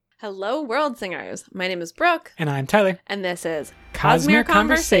Hello, World Singers. My name is Brooke. And I'm Tyler. And this is Cosmere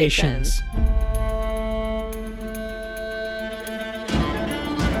Conversations.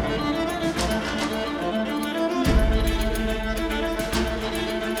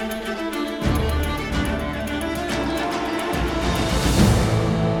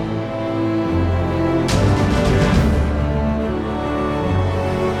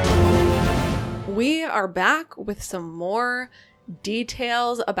 We are back with some more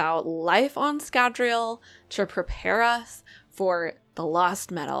details about life on Scadrial to prepare us for the Lost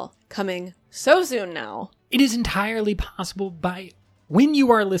Metal coming so soon now. It is entirely possible by when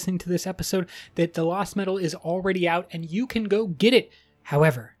you are listening to this episode that the Lost Metal is already out and you can go get it.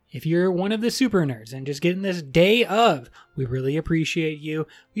 However, if you're one of the super nerds and just getting this day of, we really appreciate you.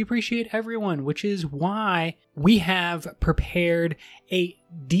 We appreciate everyone, which is why we have prepared a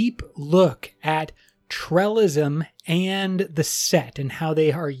deep look at Trellism and the set and how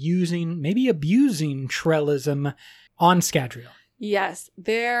they are using, maybe abusing Trellism on Scadrial. Yes,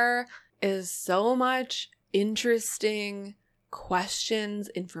 there is so much interesting questions,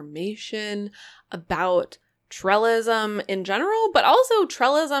 information about Trellism in general, but also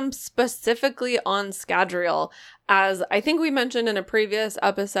Trellism specifically on Scadrial. As I think we mentioned in a previous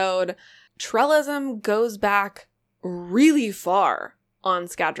episode, Trellism goes back really far on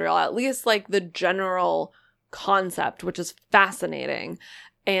Scadrial, at least like the general concept, which is fascinating.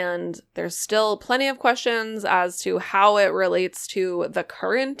 And there's still plenty of questions as to how it relates to the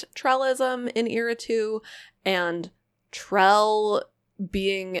current Trellism in Era 2 and Trell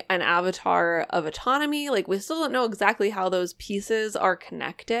being an avatar of autonomy. Like, we still don't know exactly how those pieces are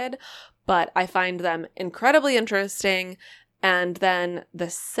connected, but I find them incredibly interesting. And then the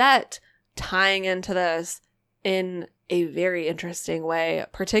set tying into this in a very interesting way,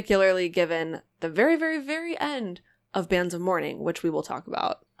 particularly given the very, very, very end of Bands of Mourning, which we will talk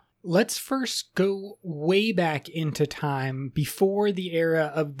about. Let's first go way back into time, before the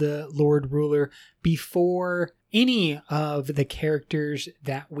era of the Lord Ruler, before any of the characters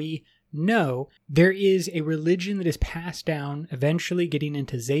that we know. There is a religion that is passed down, eventually getting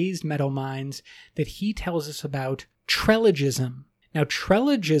into Zay's metal minds, that he tells us about, Trelligism. Now,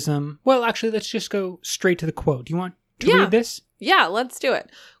 Trelligism, well, actually, let's just go straight to the quote. Do you want to read this? Yeah, let's do it.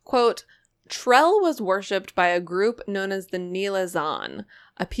 Quote, Trell was worshipped by a group known as the Nilazan,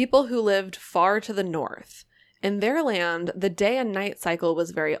 a people who lived far to the north. In their land, the day and night cycle was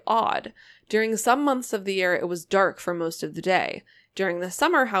very odd. During some months of the year, it was dark for most of the day. During the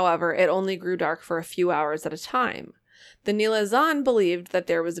summer, however, it only grew dark for a few hours at a time. The Nilazan believed that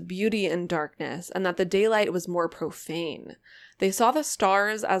there was beauty in darkness and that the daylight was more profane. They saw the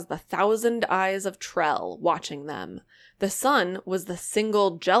stars as the 1,000 eyes of Trell watching them. The sun was the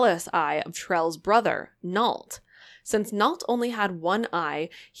single jealous eye of Trell's brother, Nalt. Since Nalt only had one eye,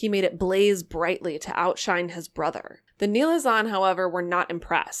 he made it blaze brightly to outshine his brother. The Nilazan, however, were not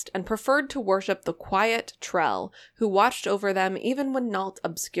impressed and preferred to worship the quiet Trell, who watched over them even when Nalt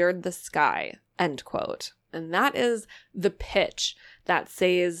obscured the sky. End quote. And that is the pitch that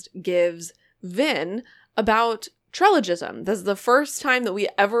Sazed gives Vin about Trelligism. This is the first time that we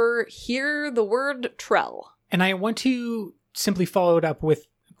ever hear the word Trell. And I want to simply follow it up with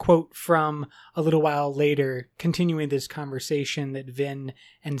a quote from a little while later, continuing this conversation that Vin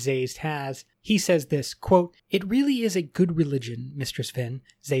and Zayst has. He says this, quote, "It really is a good religion, Mistress Vin,"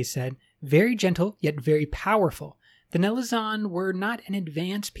 Zay said. "Very gentle, yet very powerful. The Nilazan were not an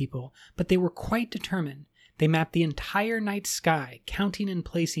advanced people, but they were quite determined. They mapped the entire night sky, counting and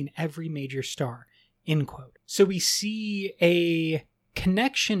placing every major star." End quote. So we see a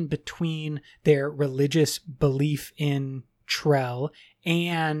connection between their religious belief in Trell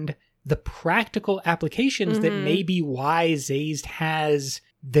and the practical applications that may be why Zayst has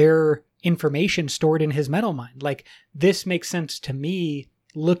their information stored in his metal mind. Like, this makes sense to me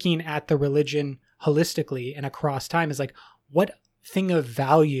looking at the religion holistically and across time, is like, what thing of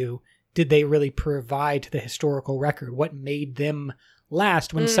value did they really provide to the historical record? What made them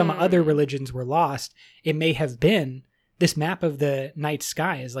last when some other religions were lost? It may have been this map of the night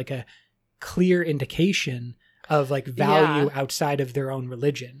sky is like a clear indication of like value outside of their own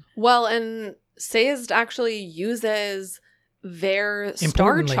religion. Well, and Sazed actually uses their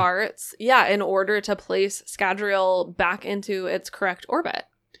star charts, in order to place Scadrial back into its correct orbit.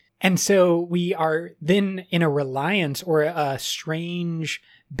 And so we are then in a reliance or a strange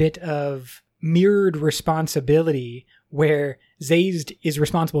bit of mirrored responsibility where Zayst is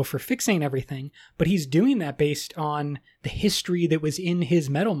responsible for fixing everything, but he's doing that based on the history that was in his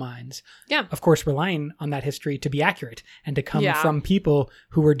metal minds. Yeah. Of course, relying on that history to be accurate and to come from people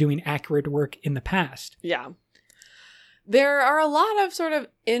who were doing accurate work in the past. Yeah. There are a lot of sort of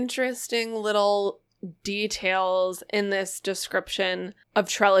interesting little details in this description of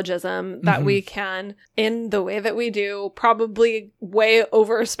Trelegism that we can, in the way that we do, probably way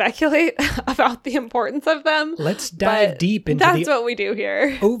over speculate about the importance of them. Let's dive deep into that's what we do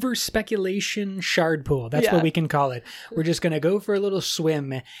here. Over speculation shard pool. That's what we can call it. We're just going to go for a little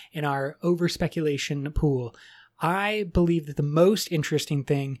swim in our over speculation pool. I believe that the most interesting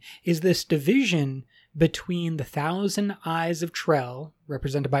thing is this division between the 1,000 eyes of Trell,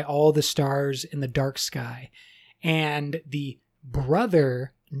 represented by all the stars in the dark sky, and the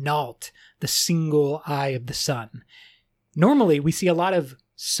brother Nault, the single eye of the sun. Normally, we see a lot of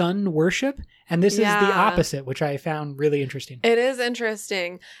sun worship, and this is the opposite, which I found really interesting. It is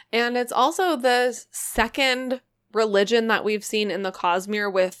interesting. And it's also the second religion that we've seen in the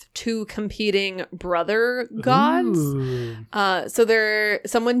Cosmere with two competing brother gods. So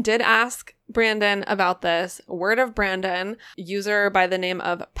someone did ask Brandon about this. Word of Brandon, user by the name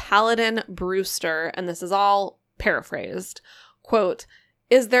of Paladin Brewster, and this is all paraphrased. Quote,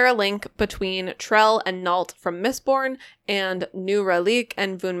 is there a link between Trell and Nault from Mistborn and New Relique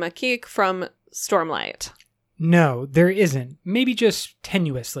and Vun Makik from Stormlight? No, there isn't. Maybe just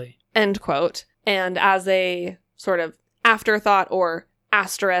tenuously. End quote. And as a sort of afterthought or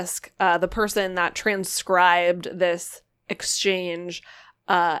asterisk, the person that transcribed this exchange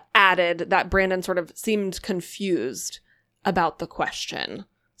added that Brandon sort of seemed confused about the question.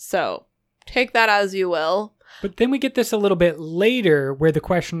 So take that as you will. But then we get this a little bit later where the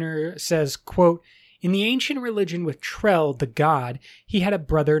questioner says, quote, in the ancient religion with Trell, the god, he had a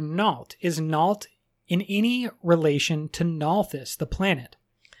brother Nault. Is Nault in any relation to Nalthis, the planet?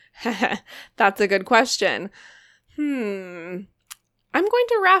 That's a good question. I'm going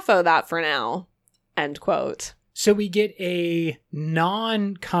to Raffo that for now. End quote. So we get a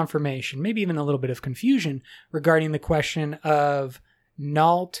non-confirmation, maybe even a little bit of confusion regarding the question of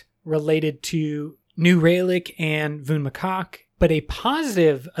Nault related to New Relic and Vun Makak, but a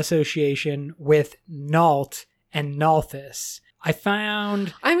positive association with Nault and Nalthis.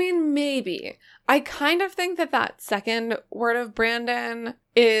 Maybe. I kind of think that second word of Brandon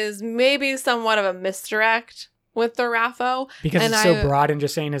is maybe somewhat of a misdirect with the Raffo. Because it's so broad and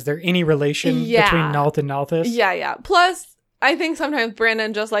just saying, is there any relation between Nault and Nalthis? Yeah. Plus, I think sometimes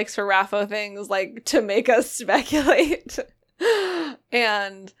Brandon just likes to Raffo things like to make us speculate.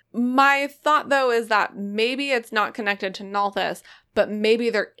 And my thought, though, is that maybe it's not connected to Nalthis, but maybe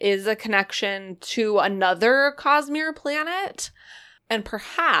there is a connection to another Cosmere planet. And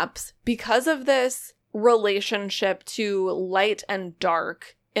perhaps because of this relationship to light and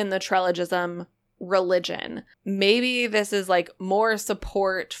dark in the Trelegism religion, maybe this is like more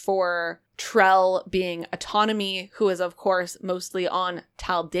support for Trell being autonomy, who is, of course, mostly on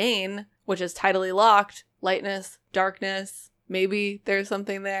Taldain, which is tidally locked, lightness, darkness. Maybe there's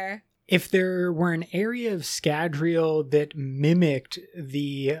something there. If there were an area of Scadrial that mimicked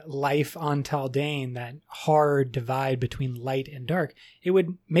the life on Taldain, that hard divide between light and dark, it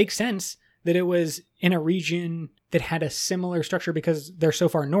would make sense that it was in a region that had a similar structure because they're so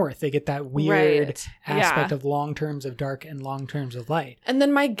far north. They get that weird aspect of long terms of dark and long terms of light. And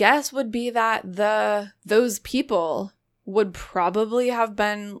then my guess would be that those people would probably have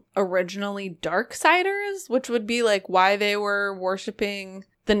been originally Darksiders, which would be like why they were worshiping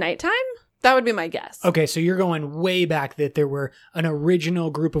the nighttime. That would be my guess. Okay, so you're going way back that there were an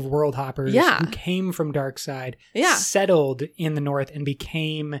original group of world hoppers who came from Darkside, settled in the north, and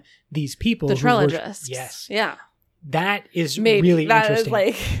became these people. The Trelegists. Yes. Yeah. That is really interesting. That is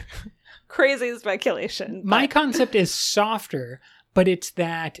like crazy speculation. My concept is softer, but it's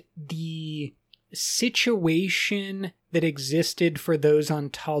that the situation that existed for those on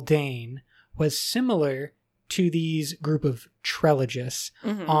Taldain was similar to these group of Trelegists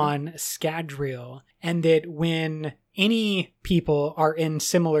on Scadrial, and that when any people are in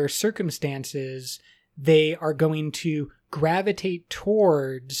similar circumstances, they are going to gravitate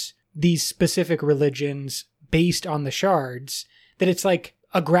towards these specific religions based on the shards, that it's like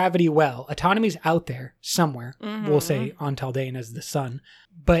a gravity well. Autonomy's out there somewhere, we'll say on Taldain as the sun,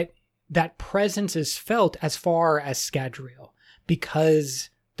 but that presence is felt as far as Scadrial because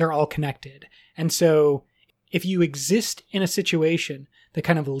they're all connected. And so if you exist in a situation that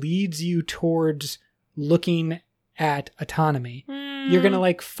kind of leads you towards looking at autonomy, you're going to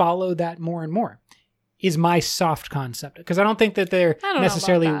like follow that more and more, is my soft concept. Because I don't think that they're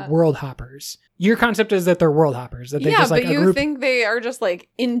necessarily world hoppers. Your concept is that they're world hoppers. That they're just like but you think they are just like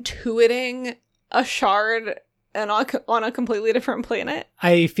intuiting a shard and on a completely different planet?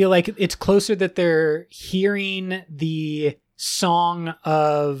 I feel like it's closer that they're hearing the song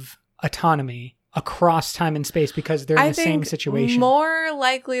of autonomy across time and space because they're in the same situation. More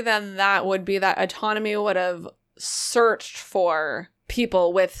likely than that would be that autonomy would have searched for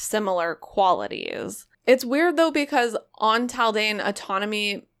people with similar qualities. It's weird though because on Taldane,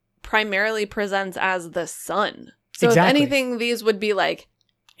 autonomy primarily presents as the sun. So if anything, these would be like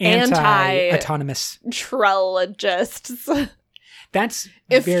anti-autonomous Trellogists. That's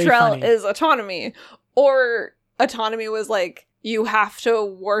if very Trell funny. is autonomy, or autonomy was like, you have to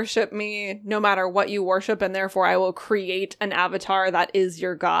worship me no matter what you worship, and therefore I will create an avatar that is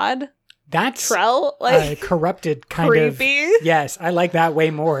your god. That's Trell, like corrupted kind creepy. of. Yes, I like that way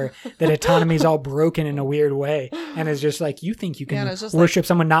more. That autonomy's all broken in a weird way, and it's just like, you think you can worship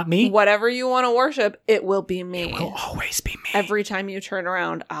someone, not me? Whatever you want to worship, it will be me. It will always be me. Every time you turn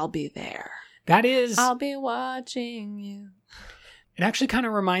around, I'll be there. That is. I'll be watching you. It actually kind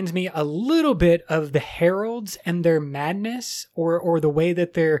of reminds me a little bit of the heralds and their madness, or the way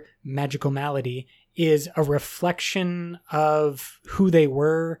that their magical malady is a reflection of who they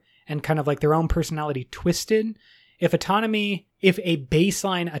were and kind of like their own personality twisted. If a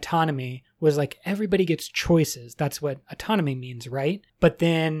baseline autonomy was like everybody gets choices, that's what autonomy means, right? But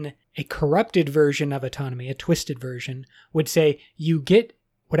then a corrupted version of autonomy, a twisted version, would say you get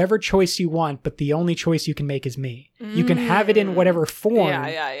whatever choice you want, but the only choice you can make is me. You can have it in whatever form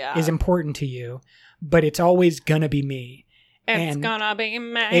is important to you, but it's always gonna be me. It's gonna be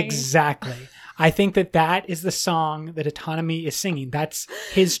me. Exactly. I think that is the song that Autonomy is singing. That's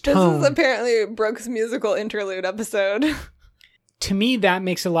his tone. This is apparently Brooke's musical interlude episode. To me, that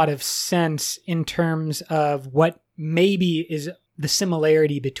makes a lot of sense in terms of what maybe is the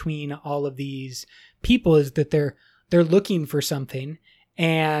similarity between all of these people, is that they're looking for something.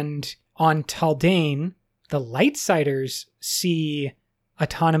 And on Taldane, the Lightsiders see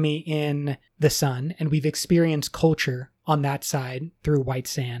autonomy in the sun, and we've experienced culture on that side through White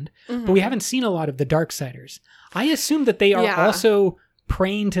Sand, but we haven't seen a lot of the Darksiders. I assume that they are also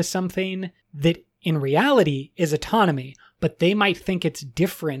praying to something that in reality is autonomy, but they might think it's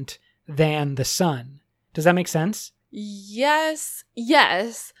different than the sun. Does that make sense? Yes.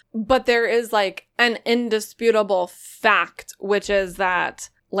 But there is like an indisputable fact, which is that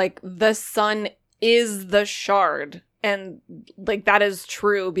like the sun is the shard. And like that is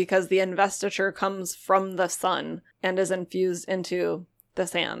true because the investiture comes from the sun and is infused into the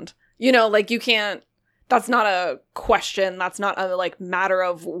sand. You know, like you can't, that's not a question. That's not a like matter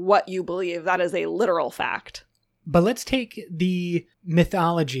of what you believe. That is a literal fact. But let's take the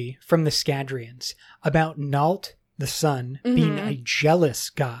mythology from the Scadrians about Nalt, the sun, being a jealous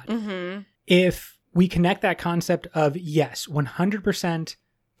god. If we connect that concept of, yes, 100%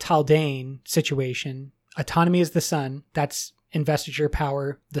 Taldane situation, autonomy is the sun, that's investiture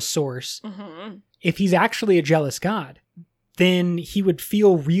power, the source. If he's actually a jealous god, then he would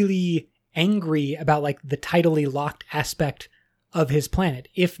feel really angry about like the tidally locked aspect of his planet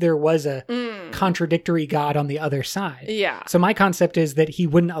if there was a contradictory god on the other side. Yeah. So my concept is that he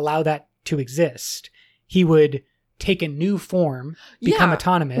wouldn't allow that to exist. He would take a new form, become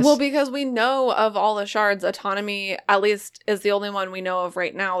autonomous. Well, because we know of all the shards, autonomy at least is the only one we know of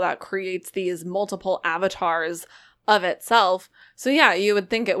right now that creates these multiple avatars of itself. So yeah, you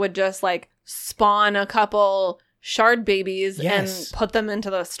would think it would just like spawn a couple shard babies and put them into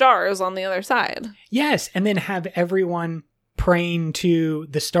the stars on the other side. Yes, and then have everyone praying to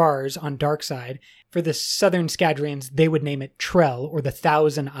the stars on Darkseid. For the Southern Scadrians, they would name it Trell, or the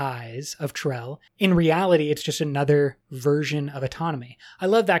Thousand Eyes of Trell. In reality, it's just another version of autonomy. I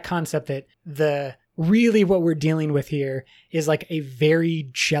love that concept that really what we're dealing with here is like a very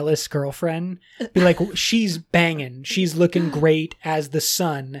jealous girlfriend. Be like, she's banging, she's looking great as the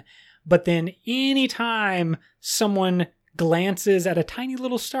sun, but then anytime someone glances at a tiny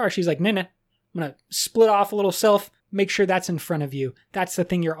little star, she's like, nah, I'm gonna split off a little self, make sure that's in front of you. That's the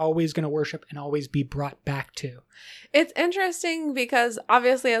thing you're always going to worship and always be brought back to. It's interesting because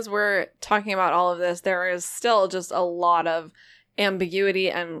obviously as we're talking about all of this, there is still just a lot of ambiguity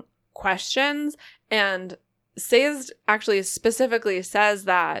and questions. And Sazed actually specifically says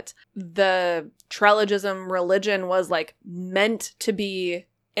that the Trellogism religion was like meant to be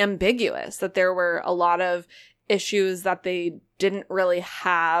ambiguous, that there were a lot of issues that they didn't really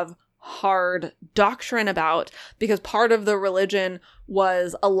have hard doctrine about, because part of the religion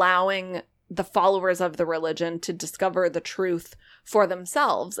was allowing the followers of the religion to discover the truth for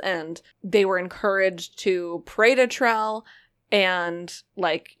themselves, and they were encouraged to pray to Trell and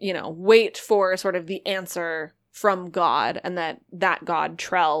like, you know, wait for sort of the answer from God, and that God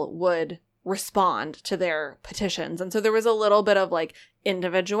Trell would respond to their petitions. And so there was a little bit of like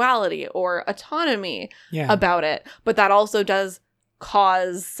individuality or autonomy about it, but that also does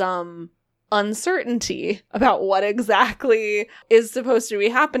cause some uncertainty about what exactly is supposed to be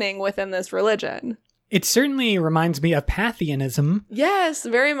happening within this religion. It certainly reminds me of Pantheism. Yes,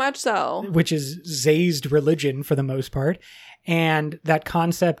 very much so. Which is Zay's religion for the most part. And that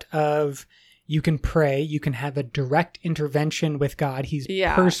concept of you can pray, you can have a direct intervention with God. He's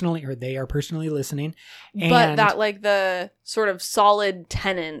personally, or they are personally listening. But that like the sort of solid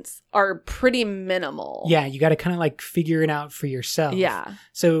tenets are pretty minimal. Yeah, you got to kind of like figure it out for yourself. Yeah.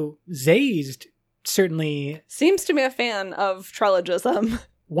 So Zay's certainly seems to be a fan of Trelegism.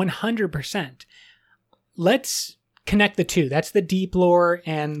 100%. Let's connect the two. That's the deep lore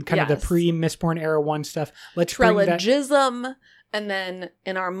and kind of the pre-Mistborn era 1 stuff. Let's Trelegism. And then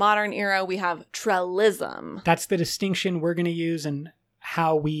in our modern era, we have Trelism. That's the distinction we're going to use and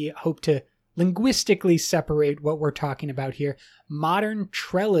how we hope to linguistically separate what we're talking about here. Modern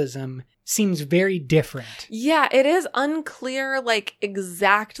Trelism seems very different. Yeah, it is unclear like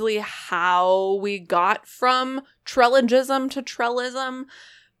exactly how we got from Trelegism to Trelism,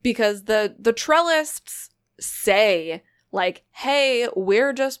 because the Trellists say, like, hey,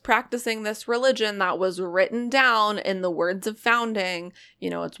 we're just practicing this religion that was written down in the words of founding. You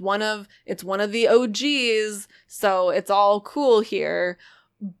know, it's one of the OGs, so it's all cool here.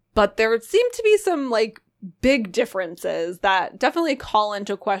 But there seem to be some, like, big differences that definitely call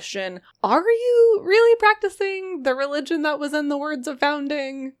into question, are you really practicing the religion that was in the words of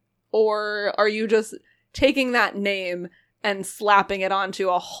founding? Or are you just taking that name and slapping it onto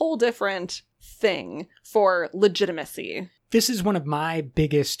a whole different thing for legitimacy? This is one of my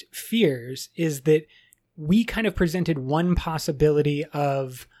biggest fears, is that we kind of presented one possibility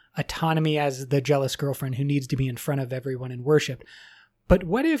of autonomy as the jealous girlfriend who needs to be in front of everyone and worship. But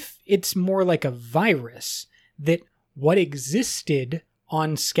what if it's more like a virus, that what existed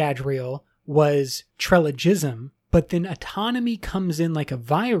on Scadrial was Trelegism, but then autonomy comes in like a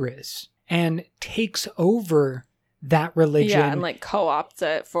virus and takes over that religion. Yeah, and like co-opts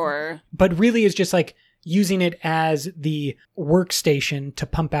it for... But really is just like using it as the workstation to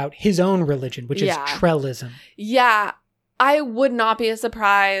pump out his own religion, which is Trelism. Yeah, I would not be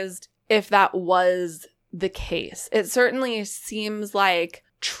surprised if that was the case. It certainly seems like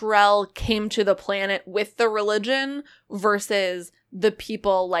Trell came to the planet with the religion versus the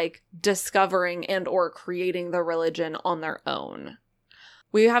people like discovering and or creating the religion on their own.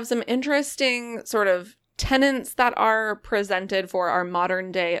 We have some interesting sort of tenets that are presented for our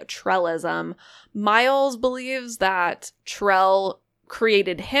modern day Trellism. Miles believes that Trell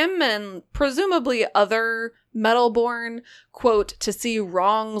created him and presumably other Metalborn, quote, to see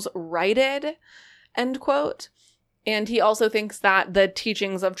wrongs righted, end quote. And he also thinks that the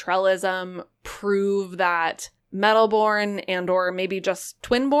teachings of Trellism prove that Metalborn and or maybe just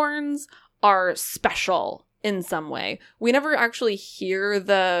Twinborns are special in some way. We never actually hear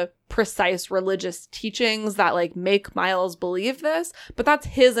the precise religious teachings that like make Miles believe this, but that's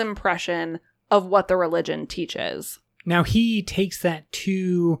his impression of what the religion teaches. Now he takes that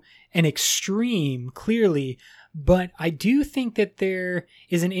to an extreme, clearly, but I do think that there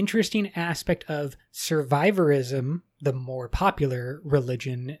is an interesting aspect of survivorism, the more popular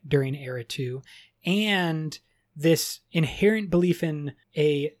religion during Era 2, and this inherent belief in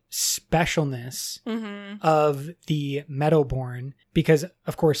a specialness of the Metalborn, because,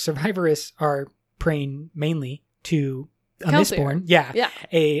 of course, survivorists are praying mainly to a Mistborn. Yeah.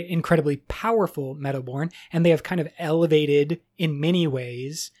 A incredibly powerful Metalborn, and they have kind of elevated, in many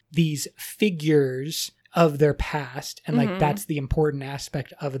ways, these figures of their past, and like that's the important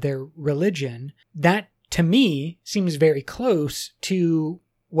aspect of their religion. That, to me, seems very close to,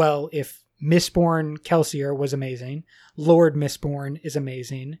 well, if Mistborn Kelsier was amazing, Lord Mistborn is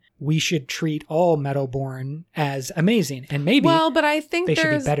amazing, we should treat all Metalborn as amazing. And maybe but I think they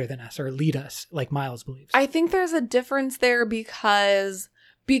should be better than us or lead us, like Miles believes. I think there's a difference there because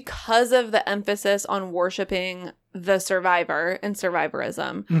of the emphasis on worshiping the survivor and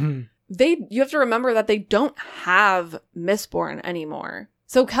survivorism. You have to remember that they don't have Mistborn anymore.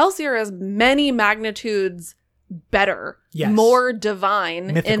 So Kelsier is many magnitudes better, more divine,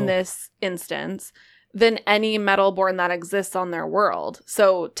 mythical, in this instance, than any Metalborn that exists on their world.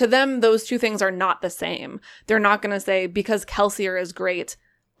 So to them, those two things are not the same. They're not going to say, because Kelsier is great,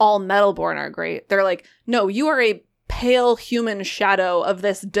 all Metalborn are great. They're like, no, you are a pale human shadow of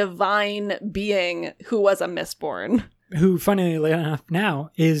this divine being who was a Mistborn. Who, funnily enough,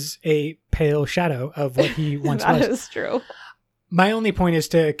 now is a pale shadow of what he once was. That is true. My only point is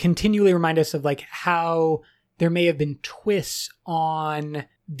to continually remind us of like how there may have been twists on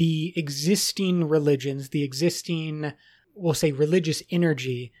the existing religions, the existing, we'll say, religious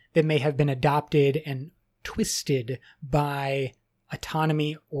energy that may have been adopted and twisted by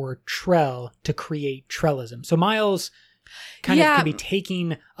autonomy or Trell to create Trellism. So Miles kind of could be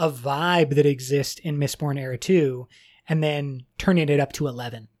taking a vibe that exists in Mistborn Era 2 and then turning it up to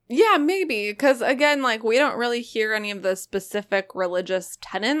 11. Yeah, maybe. Because again, like, we don't really hear any of the specific religious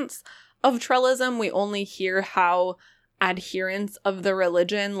tenets of Trellism. We only hear how adherents of the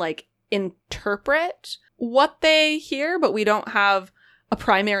religion, like, interpret what they hear, but we don't have a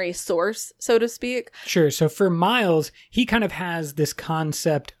primary source, so to speak. Sure. So for Miles, he kind of has this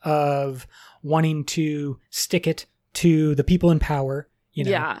concept of wanting to stick it to the people in power, you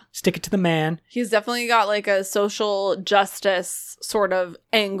know, stick it to the man. He's definitely got like a social justice sort of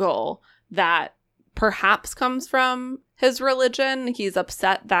angle that perhaps comes from his religion. He's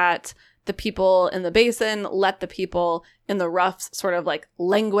upset that the people in the basin let the people in the roughs sort of like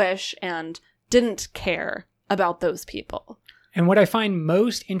languish and didn't care about those people. And what I find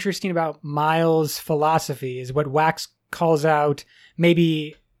most interesting about Miles' philosophy is what Wax calls out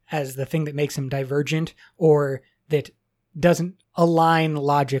maybe as the thing that makes him divergent or that doesn't align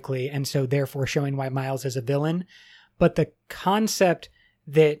logically, and so therefore showing why Miles is a villain. But the concept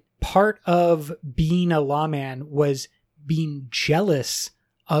that part of being a lawman was being jealous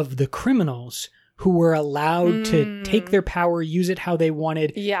of the criminals who were allowed to take their power, use it how they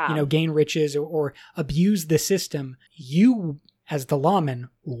wanted, you know, gain riches or abuse the system. You, as the lawman,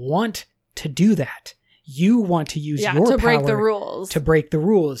 want to do that. You want to use your power break the rules. To break the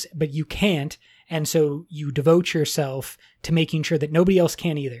rules, but you can't. And so you devote yourself to making sure that nobody else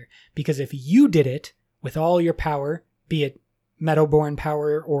can either. Because if you did it with all your power, be it Meadowborn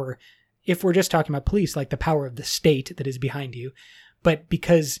power, or if we're just talking about police, like the power of the state that is behind you, but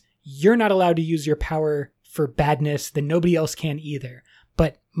because you're not allowed to use your power for badness, then nobody else can either.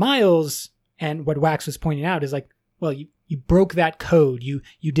 But Miles, and what Wax was pointing out, is like, well, you broke that code. You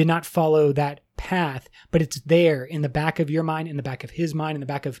did not follow that path, but it's there in the back of your mind, in the back of his mind, in the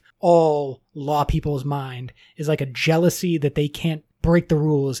back of all law people's mind, is like a jealousy that they can't break the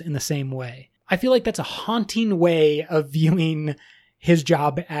rules in the same way. I feel like that's a haunting way of viewing his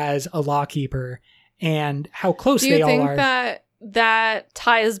job as a lawkeeper and how close they all are. Do you think that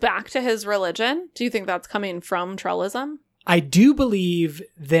ties back to his religion? Do you think that's coming from Trellism? I do believe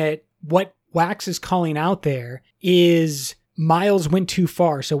that what Wax is calling out there is Miles went too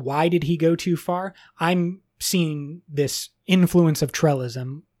far. So why did he go too far? I'm seeing this influence of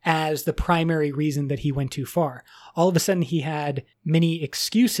Trellism as the primary reason that he went too far. All of a sudden he had many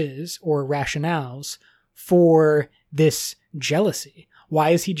excuses or rationales for this jealousy.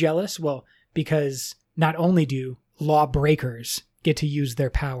 Why is he jealous? Well, because not only do lawbreakers get to use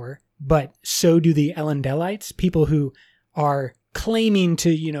their power, but so do the Elendelites, people who are claiming to,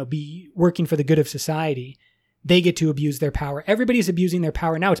 you know, be working for the good of society. They get to abuse their power. Everybody's abusing their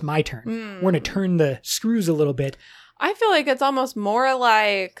power. Now it's my turn. We're going to turn the screws a little bit. I feel like it's almost more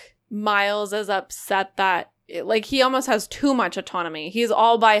like Miles is upset that, like, he almost has too much autonomy. He's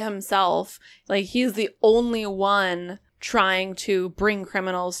all by himself. Like, he's the only one trying to bring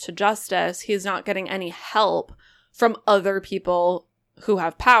criminals to justice. He's not getting any help from other people who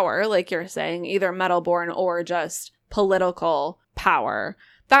have power, like you're saying, either Meadowborn or just political power.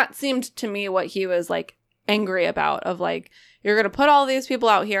 That seemed to me what he was, like, angry about, of like, you're going to put all these people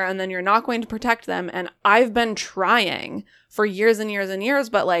out here and then you're not going to protect them. And I've been trying for years and years and years,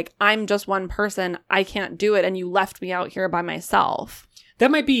 but like, I'm just one person. I can't do it. And you left me out here by myself.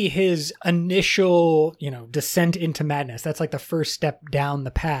 That might be his initial, you know, descent into madness. That's like the first step down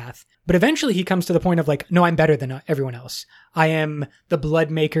the path. But eventually he comes to the point of like, no, I'm better than everyone else. I am the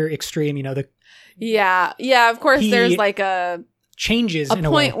Bloodmaker extreme, you know, the... Yeah. Of course, there's like a changes in a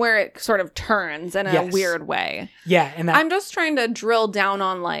point where it sort of turns in a weird way. Yeah. And I'm just trying to drill down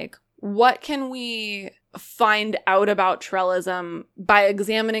on like, what can we find out about Trellism by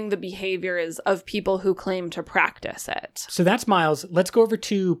examining the behaviors of people who claim to practice it? So that's Miles. Let's go over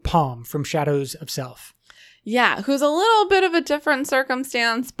to Palm from Shadows of Self. Yeah, who's a little bit of a different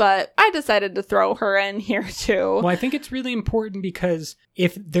circumstance, but I decided to throw her in here too. Well, I think it's really important because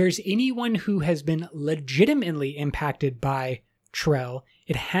if there's anyone who has been legitimately impacted by Trell,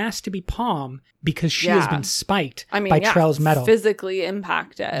 it has to be Palm because she has been spiked by Trell's metal. Physically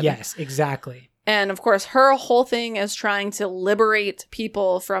impacted. Yes, exactly. And of course, her whole thing is trying to liberate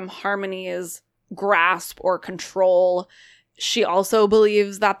people from Harmony's grasp or control. She also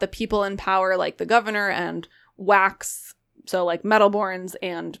believes that the people in power, like the governor and Wax, so like Meadowborns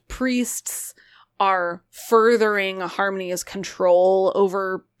and priests, are furthering Harmony's control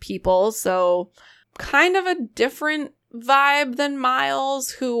over people. So kind of a different vibe than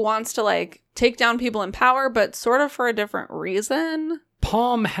Miles, who wants to like take down people in power, but sort of for a different reason.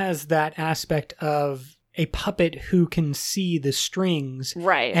 Palm has that aspect of a puppet who can see the strings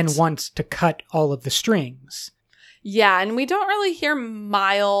Right. and wants to cut all of the strings. Yeah, and we don't really hear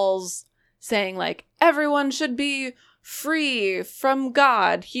Miles saying, like, everyone should be free from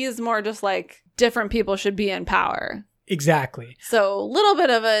God. He is more just like, different people should be in power. Exactly. So a little bit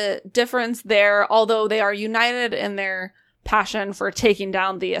of a difference there, although they are united in their passion for taking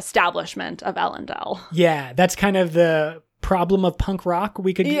down the establishment of Ellendale. Yeah, that's kind of the problem of punk rock.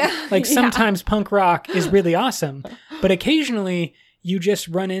 We could, Yeah, sometimes punk rock is really awesome, but occasionally you just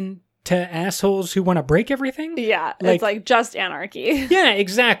run into assholes who want to break everything. Yeah, it's like just anarchy. Yeah,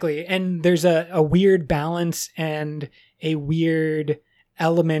 exactly. And there's a weird balance and a weird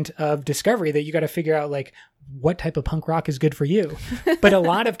element of discovery that you got to figure out, like, what type of punk rock is good for you. But a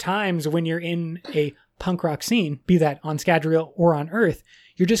lot of times when you're in a punk rock scene, be that on Scadrial or on Earth,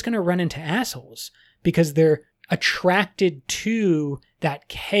 you're just going to run into assholes because they're attracted to that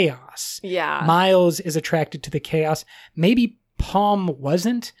chaos. Yeah. Miles is attracted to the chaos. Maybe Palm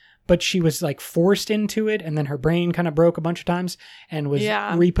wasn't, but she was like forced into it, and then her brain kind of broke a bunch of times and was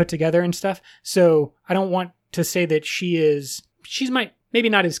re-put together and stuff. So I don't want to say that she's maybe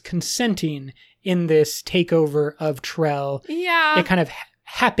not as consenting in this takeover of Trell. Yeah. It kind of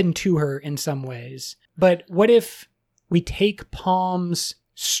happened to her in some ways. But what if we take Palm's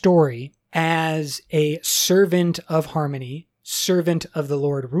story as a servant of harmony, servant of the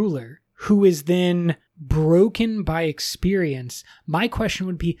Lord Ruler, who is then broken by experience? My question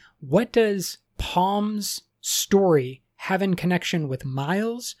would be, what does Palm's story have in connection with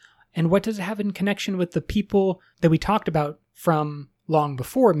Miles? And what does it have in connection with the people that we talked about from long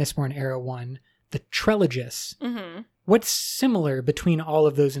before Mistborn Era 1, the Trelligists? Mm-hmm. What's similar between all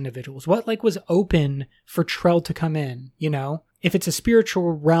of those individuals? What was open for Trell to come in, you know? If it's a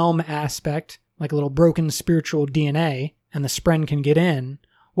spiritual realm aspect, like a little broken spiritual DNA, and the Spren can get in,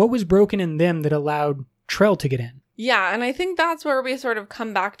 what was broken in them that allowed Trell to get in? Yeah, and I think that's where we sort of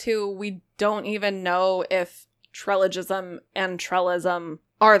come back to, we don't even know if Trelligism and Trellism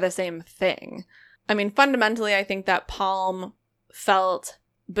are the same thing. I mean, fundamentally, I think that Palm felt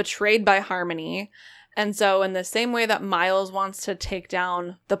betrayed by Harmony. And so in the same way that Miles wants to take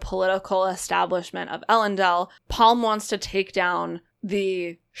down the political establishment of Ellendale, Palm wants to take down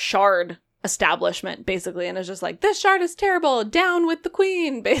the Shard establishment, basically, and is just like, this Shard is terrible, down with the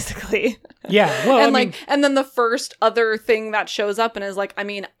Queen, basically. Yeah, well, and then the first other thing that shows up and is like, I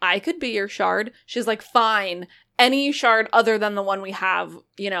mean, I could be your Shard. She's like, fine, any Shard other than the one we have,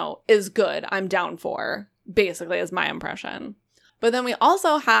 is good. I'm down for, basically, is my impression. But then we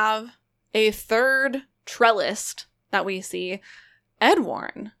also have a third Trellist that we see,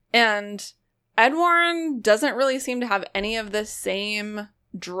 Edwarn. And Edwarn doesn't really seem to have any of the same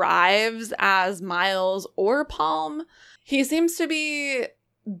drives as Miles or Palm. He seems to be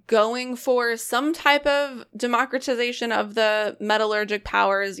going for some type of democratization of the metallurgic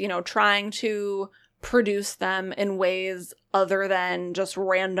powers, trying to produce them in ways other than just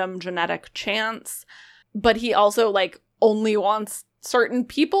random genetic chance. But he also, only wants certain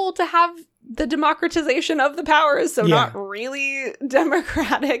people to have the democratization of the powers, so not really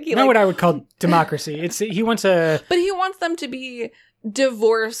democratic. Not what I would call democracy. He wants but he wants them to be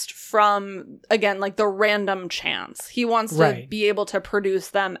divorced from, again, the random chance. He wants to be able to produce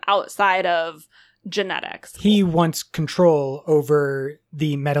them outside of genetics. He wants control over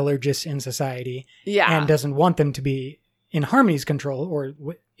the metallurgists in society. Yeah. And doesn't want them to be in Harmony's control, or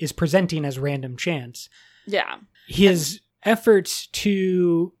is presenting as random chance. Yeah. His efforts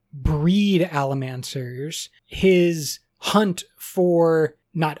to breed Allomancers, his hunt for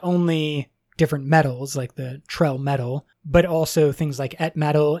not only different metals like the Trell metal, but also things like Et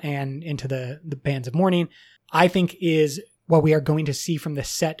metal and into the Bands of Mourning, I think is what we are going to see from the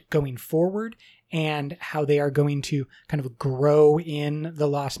set going forward, and how they are going to kind of grow in the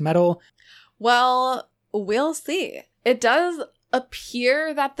Lost Metal. Well, we'll see. It does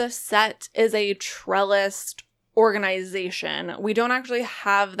appear that the set is a Trellist organization. We don't actually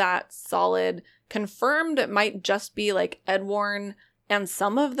have that solid confirmed. It might just be Edwarn and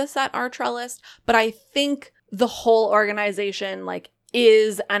some of the set are Trellist, but I think the whole organization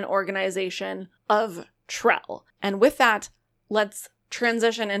is an organization of Trell. And with that, let's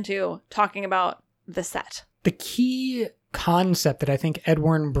transition into talking about the set. The key concept that I think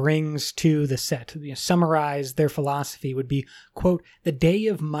Edwarn brings to the set, summarize their philosophy, would be, quote, "The day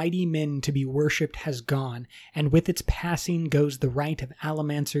of mighty men to be worshipped has gone, and with its passing goes the right of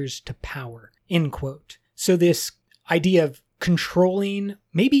Allomancers to power," end quote. So this idea of controlling,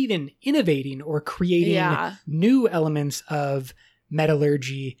 maybe even innovating or creating new elements of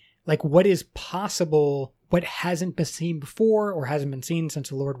metallurgy, what is possible, what hasn't been seen before or hasn't been seen since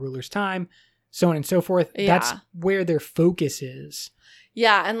the Lord Ruler's time, so on and so forth. Yeah. That's where their focus is.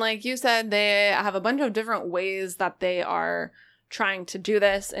 Yeah, and like you said, they have a bunch of different ways that they are trying to do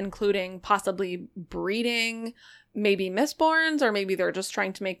this, including possibly breeding maybe mistborns, or maybe they're just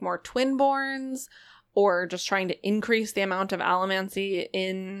trying to make more twinborns, or just trying to increase the amount of allomancy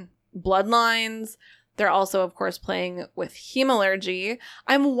in bloodlines. They're also, of course, playing with hemalurgy.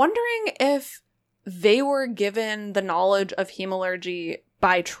 I'm wondering if they were given the knowledge of hemalurgy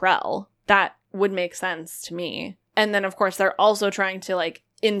by Trell. That would make sense to me. And then, of course, they're also trying to, like,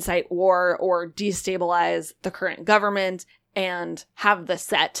 incite war or destabilize the current government and have the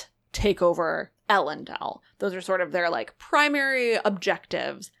Set take over Elendel. Those are sort of their, like, primary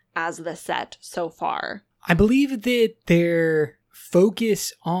objectives as the Set so far. I believe that their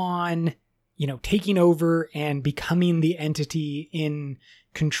focus on, taking over and becoming the entity in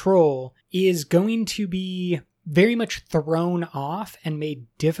control is going to be very much thrown off and made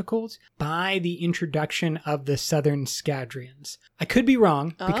difficult by the introduction of the Southern Scadrians. I could be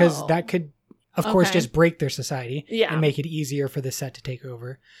wrong, because that could, of course, just break their society and make it easier for the Set to take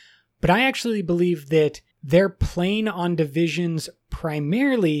over. But I actually believe that they're playing on divisions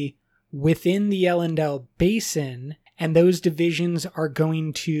primarily within the Elendel Basin, and those divisions are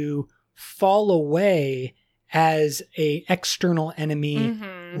going to fall away as a external enemy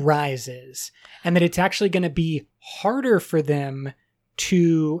rises, and that it's actually going to be harder for them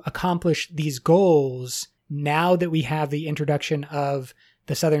to accomplish these goals now that we have the introduction of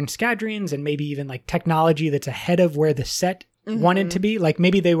the Southern Scadrians and maybe even like technology that's ahead of where the Set wanted to be. Like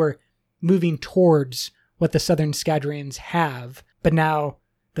maybe they were moving towards what the Southern Scadrians have, but now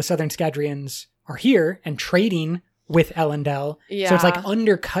the Southern Scadrians are here and trading with Elendel. Yeah. So it's like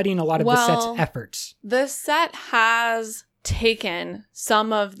undercutting a lot of the Set's efforts. The Set has taken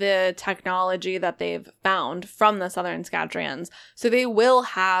some of the technology that they've found from the Southern Scadrians. So they will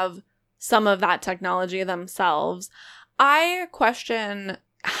have some of that technology themselves. I question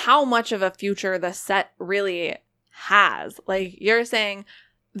how much of a future the Set really has. Like, you're saying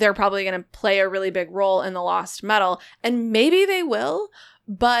they're probably going to play a really big role in the Lost Metal, and maybe they will,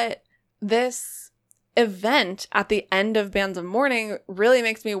 but this event at the end of Bands of Mourning really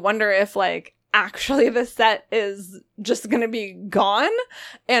makes me wonder if, like, actually the Set is just going to be gone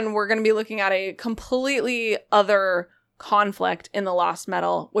and we're going to be looking at a completely other conflict in the Lost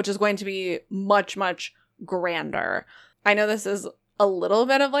Metal, which is going to be much, much grander. I know this is a little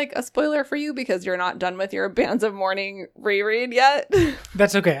bit of like a spoiler for you because you're not done with your Bands of Mourning reread yet.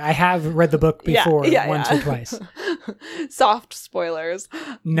 That's okay. I have read the book before once or twice. Soft spoilers.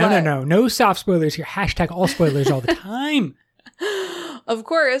 No soft spoilers here. # all spoilers all the time. Of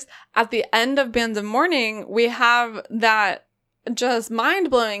course, at the end of Bands of Mourning, we have that just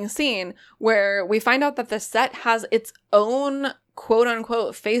mind-blowing scene where we find out that the Set has its own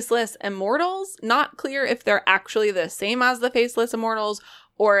quote-unquote faceless immortals. Not clear if they're actually the same as the faceless immortals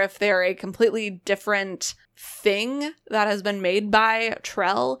or if they're a completely different thing that has been made by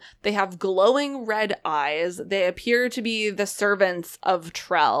Trell. They have glowing red eyes. They appear to be the servants of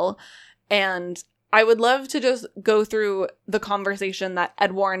Trell. And I would love to just go through the conversation that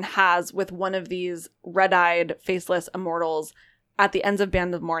Edwarn has with one of these red-eyed faceless immortals at the ends of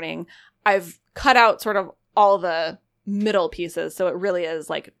Band of Mourning. I've cut out sort of all the middle pieces, so it really is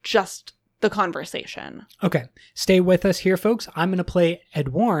like just the conversation. Okay, stay with us here, folks. I'm going to play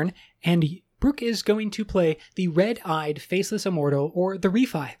Edwarn, and Brooke is going to play the red-eyed faceless immortal, or the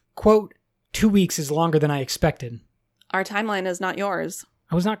Refi. Quote, 2 weeks is longer than I expected. Our timeline is not yours.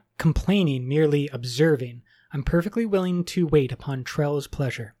 I was not complaining, merely observing. I'm perfectly willing to wait upon Trell's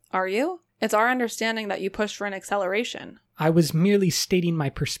pleasure. Are you? It's our understanding that you pushed for an acceleration. I was merely stating my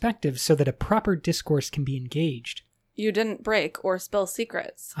perspective so that a proper discourse can be engaged. You didn't break or spill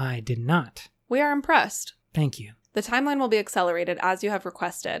secrets. I did not. We are impressed. Thank you. The timeline will be accelerated as you have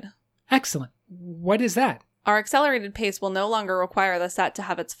requested. Excellent. What is that? Our accelerated pace will no longer require the Set to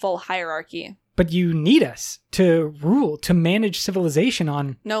have its full hierarchy. But you need us to rule, to manage civilization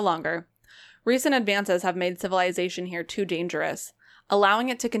on... No longer. Recent advances have made civilization here too dangerous. Allowing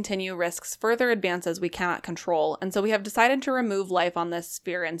it to continue risks further advances we cannot control, and so we have decided to remove life on this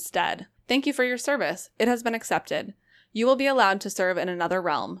sphere instead. Thank you for your service. It has been accepted. You will be allowed to serve in another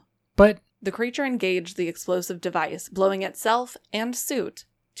realm. But... The creature engaged the explosive device, blowing itself and suit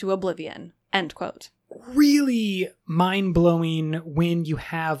to oblivion. End quote. Really mind-blowing when you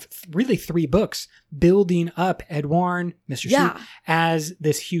have really 3 books building up Edwarn, Mr. Suit, as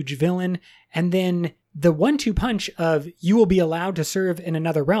this huge villain, and then the 1-2 punch of you will be allowed to serve in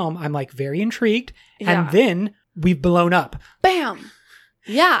another realm. I'm like very intrigued, and then we've blown up. Bam!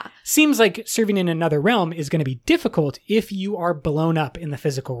 Yeah. Seems like serving in another realm is going to be difficult if you are blown up in the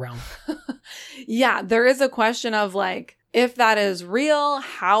physical realm. Yeah, there is a question of like, if that is real,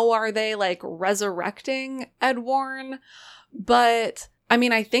 how are they like resurrecting Ed Warren? But I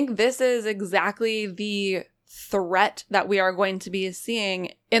mean, I think this is exactly the threat that we are going to be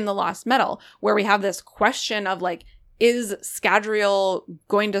seeing in The Lost Metal, where we have this question of like, is Scadrial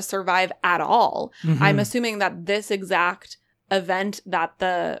going to survive at all? Mm-hmm. I'm assuming that this exact event that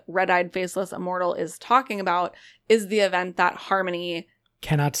the Red-Eyed Faceless Immortal is talking about is the event that Harmony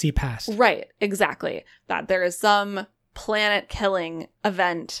cannot see past. Right, exactly. That there is some planet-killing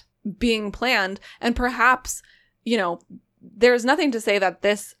event being planned, and perhaps, you know, there's nothing to say that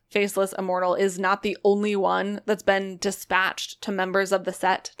this Faceless Immortal is not the only one that's been dispatched to members of the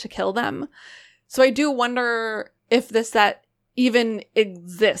set to kill them. So I do wonder if the set even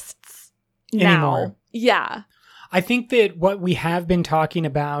exists now. Anymore. Yeah. I think that what we have been talking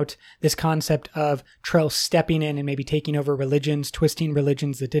about, this concept of Trell stepping in and maybe taking over religions, twisting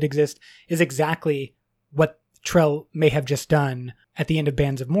religions that did exist, is exactly what Trell may have just done at the end of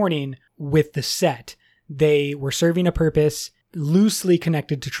Bands of Mourning with the set. They were serving a purpose loosely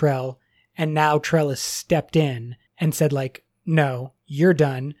connected to Trell, and now Trell has stepped in and said like, no, you're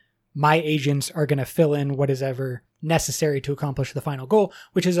done. My agents are going to fill in what is ever necessary to accomplish the final goal,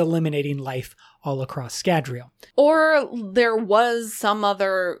 which is eliminating life all across Scadrial. Or there was some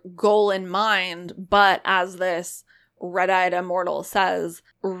other goal in mind, but as this Red-Eyed Immortal says,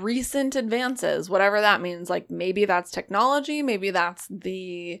 recent advances, whatever that means, like maybe that's technology, maybe that's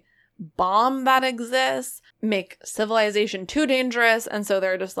the bomb that exists, make civilization too dangerous, and so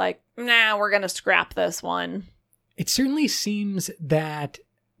they're just like, nah, we're gonna scrap this one. It certainly seems that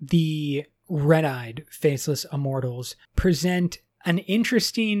the Red-Eyed Faceless Immortals present an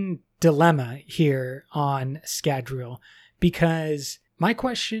interesting dilemma here on Scadrial, because my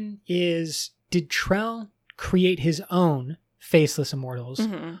question is, did Trell create his own Faceless Immortals,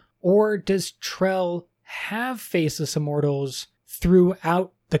 or does Trell have Faceless Immortals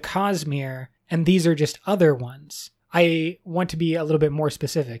throughout the Cosmere, and these are just other ones? I want to be a little bit more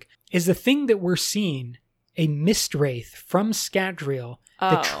specific. Is the thing that we're seeing a Mistwraith from Scadrial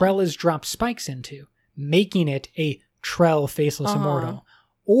that Trell has dropped spikes into, making it a Trell Faceless Immortal?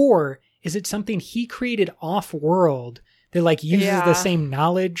 Or is it something he created off-world that like uses the same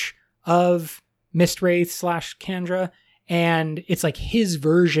knowledge of Mistwraith / Kandra, and it's like his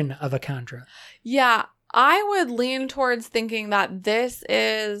version of a Kandra? Yeah, I would lean towards thinking that this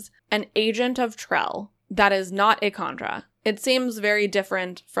is an agent of Trell that is not a Kandra. It seems very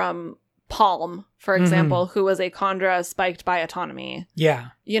different from Palm, for example, who was a Kandra spiked by autonomy. Yeah.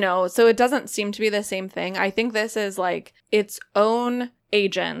 You know, so it doesn't seem to be the same thing. I think this is like its own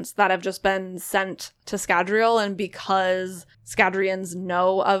agents that have just been sent to Scadrial, and because Scadrians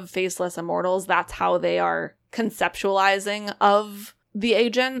know of Faceless Immortals, that's how they are conceptualizing of the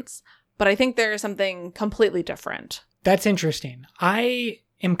agents. But I think there is something completely different. That's interesting. I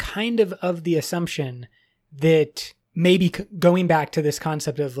am kind of the assumption that maybe going back to this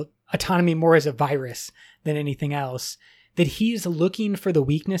concept of autonomy more as a virus than anything else, that he's looking for the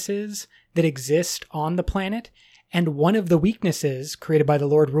weaknesses that exist on the planet. And one of the weaknesses created by the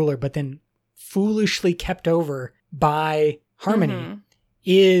Lord Ruler, but then foolishly kept over by Harmony,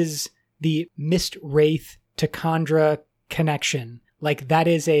 is the Mistwraith to Kandra connection. Like that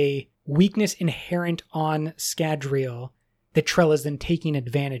is a weakness inherent on Scadrial that Trell is then taking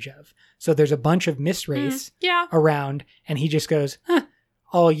advantage of. So there's a bunch of Mistwraiths around, and he just goes,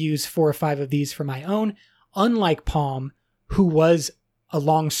 I'll use 4 or 5 of these for my own. Unlike Palm, who was a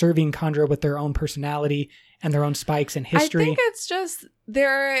long-serving Kandra with their own personality and their own spikes and history. I think it's just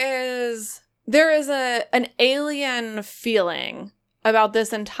there is an alien feeling about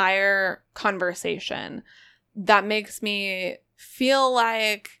this entire conversation that makes me feel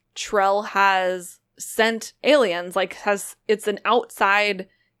like Trell has sent aliens, like it's an outside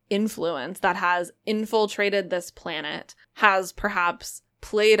influence that has infiltrated this planet, has perhaps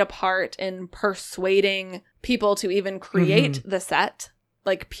played a part in persuading people to even create the set,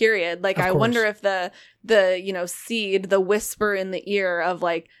 like, period. Like, I wonder if the seed, the whisper in the ear of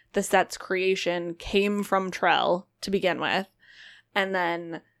like the set's creation came from Trell to begin with. And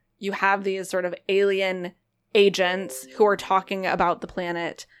then you have these sort of alien agents who are talking about the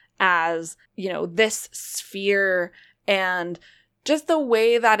planet as, this sphere, and just the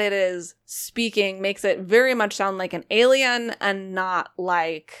way that it is speaking makes it very much sound like an alien and not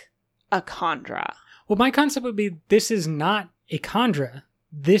like a Kandra. Well, my concept would be this is not a Kandra.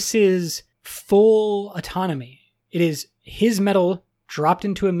 This is full autonomy. It is his metal dropped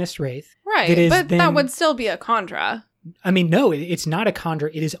into a Mistwraith. Right, but that would still be a Kandra. I mean, no, it's not a conjure.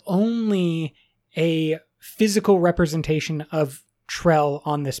 It is only a physical representation of Trell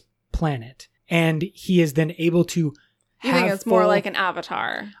on this planet. And he is then able to You think it's more like an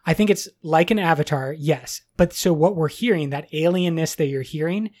avatar? I think it's like an avatar, yes. But so what we're hearing, that alienness that you're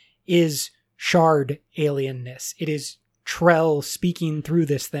hearing, is shard alienness. It is Trell speaking through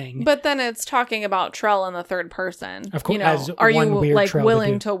this thing. But then it's talking about Trell in the third person. Of course, as are you like Trell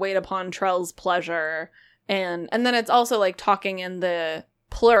willing to wait upon Trell's pleasure? And then it's also like talking in the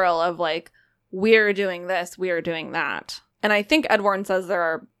plural of like, we're doing this, we're doing that. And I think Edwarn says there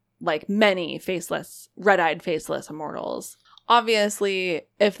are like many faceless, red-eyed faceless immortals. Obviously,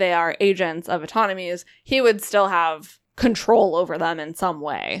 if they are agents of autonomies, he would still have control over them in some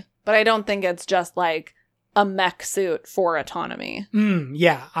way. But I don't think it's just like a mech suit for autonomy.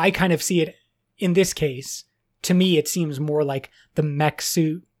 Yeah, I kind of see it in this case. To me, it seems more like the mech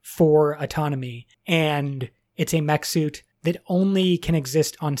suit for autonomy. And it's a mech suit that only can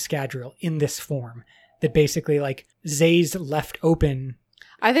exist on Scadrial in this form. That basically, like, Zay's left open.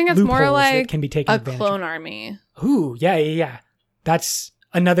 I think it's more like can be taken a advantage clone of. army. Ooh, yeah. That's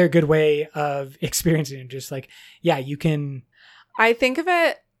another good way of experiencing it. Just like, yeah, you can... I think of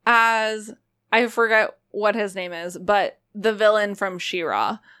it as, I forget what his name is, but the villain from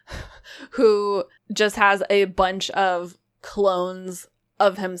She-Ra, who just has a bunch of clones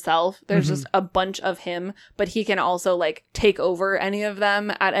of himself. There's just a bunch of him, but he can also like take over any of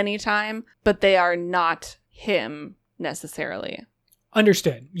them at any time, but they are not him necessarily.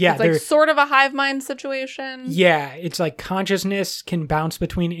 Understood. Yeah. It's like sort of a hive mind situation. Yeah. It's like consciousness can bounce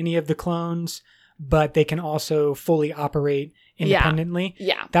between any of the clones, but they can also fully operate independently.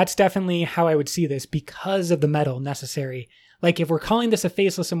 Yeah. That's definitely how I would see this because of the metal necessary. Like if we're calling this a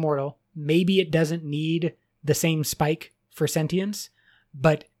faceless immortal, maybe it doesn't need the same spike for sentience,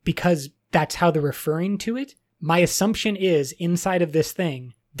 but because that's how they're referring to it, my assumption is inside of this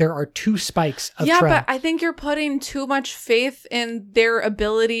thing, there are two spikes of Trell. But I think you're putting too much faith in their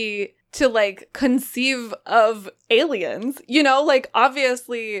ability to like conceive of aliens. You know, like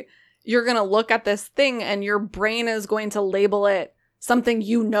obviously you're going to look at this thing and your brain is going to label it something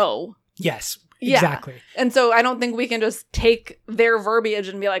you know. Yes, exactly. Yeah. And so I don't think we can just take their verbiage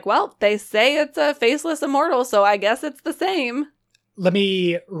and be like, well, they say it's a faceless immortal, so I guess it's the same. Let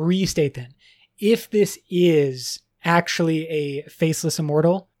me restate then. If this is actually a faceless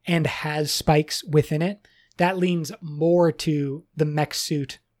immortal and has spikes within it, that leans more to the mech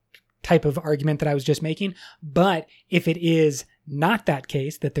suit type of argument that I was just making. But if it is not that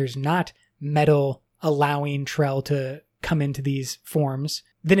case, that there's not metal allowing Trell to come into these forms,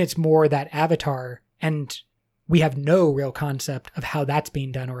 then it's more that avatar, and we have no real concept of how that's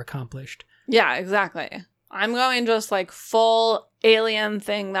being done or accomplished. Yeah, exactly. I'm going just like full alien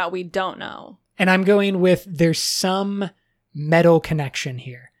thing that we don't know. And I'm going with there's some metal connection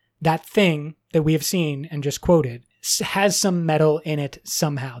here. That thing that we have seen and just quoted has some metal in it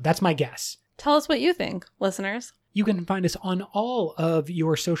somehow. That's my guess. Tell us what you think, listeners. You can find us on all of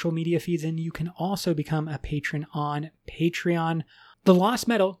your social media feeds, and you can also become a patron on Patreon. The Lost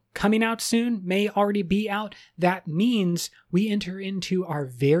Metal coming out soon, may already be out. That means we enter into our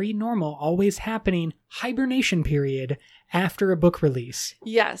very normal, always happening hibernation period after a book release.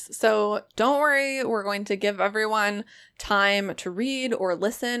 Yes, so don't worry, we're going to give everyone time to read or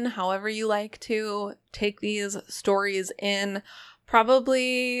listen, however you like to take these stories in.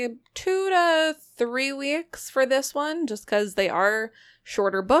 Probably 2 to 3 weeks for this one, just because they are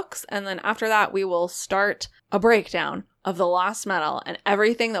shorter books. And then after that, we will start a breakdown of the Lost Metal and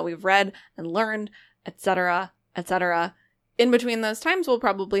everything that we've read and learned, etc., etc. In between those times, we'll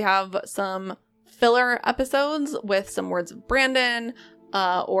probably have some filler episodes with some words of Brandon,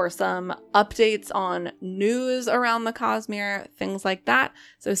 or some updates on news around the Cosmere, things like that.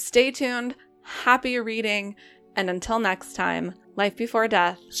 So stay tuned. Happy reading. And until next time, life before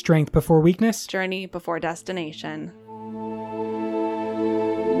death, strength before weakness, journey before destination.